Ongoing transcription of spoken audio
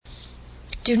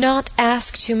Do not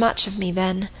ask too much of me,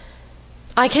 then.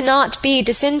 I cannot be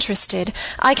disinterested.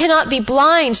 I cannot be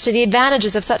blind to the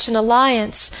advantages of such an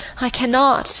alliance. I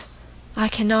cannot.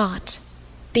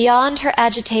 Beyond her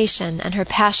agitation and her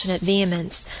passionate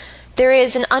vehemence, there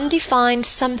is an undefined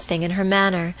something in her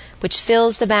manner which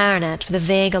fills the baronet with a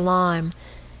vague alarm.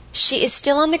 She is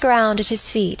still on the ground at his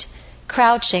feet,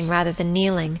 crouching rather than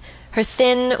kneeling, her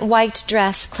thin white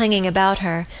dress clinging about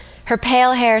her, her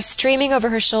pale hair streaming over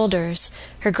her shoulders,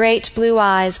 her great blue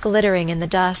eyes glittering in the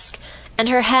dusk, and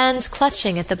her hands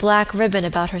clutching at the black ribbon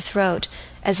about her throat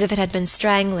as if it had been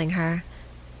strangling her.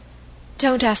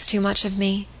 "Don't ask too much of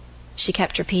me," she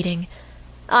kept repeating.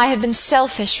 "I have been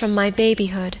selfish from my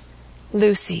babyhood."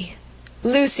 "Lucy,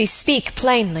 Lucy, speak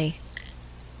plainly.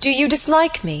 Do you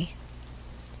dislike me?"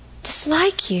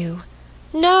 "Dislike you?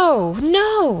 No,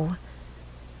 no."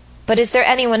 "But is there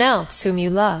anyone else whom you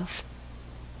love?"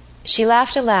 She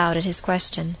laughed aloud at his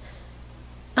question.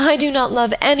 "I do not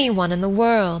love anyone in the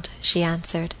world," she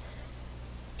answered.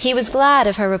 He was glad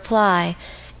of her reply,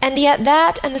 and yet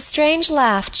that and the strange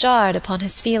laugh jarred upon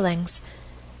his feelings.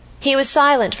 He was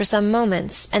silent for some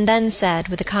moments, and then said,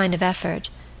 with a kind of effort,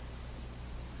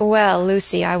 "Well,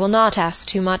 Lucy, I will not ask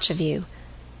too much of you.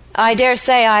 I dare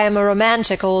say I am a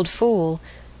romantic old fool,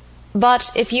 but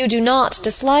if you do not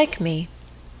dislike me,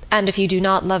 and if you do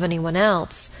not love anyone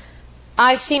else,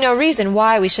 I see no reason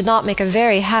why we should not make a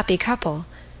very happy couple.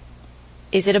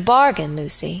 Is it a bargain,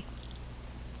 Lucy?"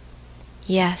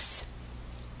 "Yes."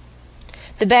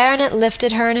 The baronet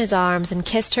lifted her in his arms and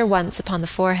kissed her once upon the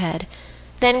forehead.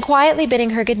 Then, quietly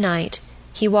bidding her good night,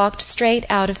 he walked straight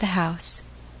out of the house.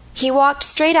 He walked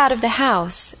straight out of the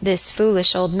house, this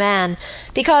foolish old man,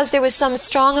 because there was some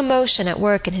strong emotion at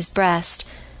work in his breast,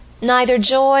 neither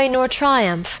joy nor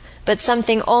triumph, but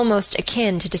something almost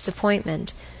akin to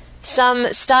disappointment,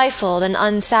 some stifled and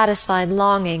unsatisfied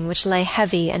longing which lay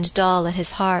heavy and dull at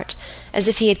his heart, as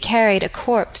if he had carried a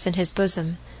corpse in his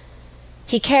bosom.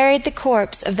 He carried the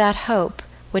corpse of that hope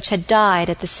which had died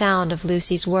at the sound of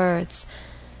Lucy's words.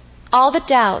 All the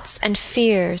doubts and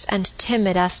fears and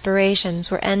timid aspirations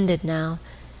were ended now.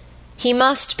 He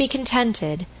must be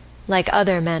contented, like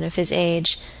other men of his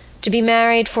age, to be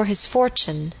married for his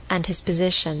fortune and his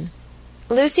position.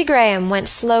 Lucy Graham went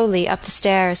slowly up the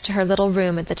stairs to her little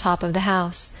room at the top of the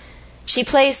house. She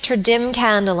placed her dim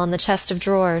candle on the chest of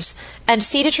drawers, and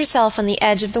seated herself on the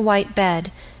edge of the white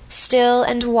bed, still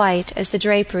and white as the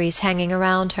draperies hanging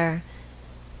around her.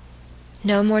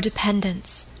 "No more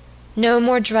dependence, no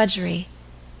more drudgery,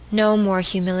 no more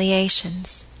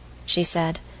humiliations," she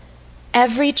said.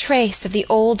 "Every trace of the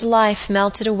old life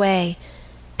melted away,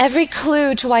 every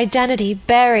clue to identity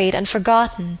buried and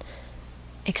forgotten,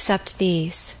 except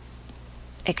these.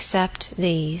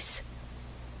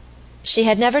 She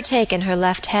had never taken her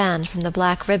left hand from the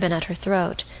black ribbon at her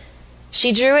throat.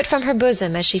 She drew it from her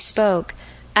bosom as she spoke,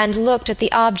 and looked at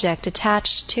the object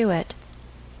attached to it.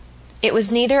 It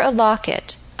was neither a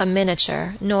locket, a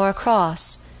miniature, nor a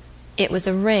cross. It was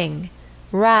a ring,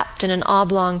 wrapped in an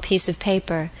oblong piece of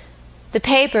paper, the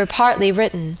paper partly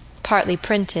written, partly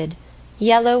printed,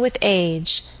 yellow with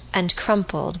age, and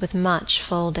crumpled with much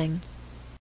folding.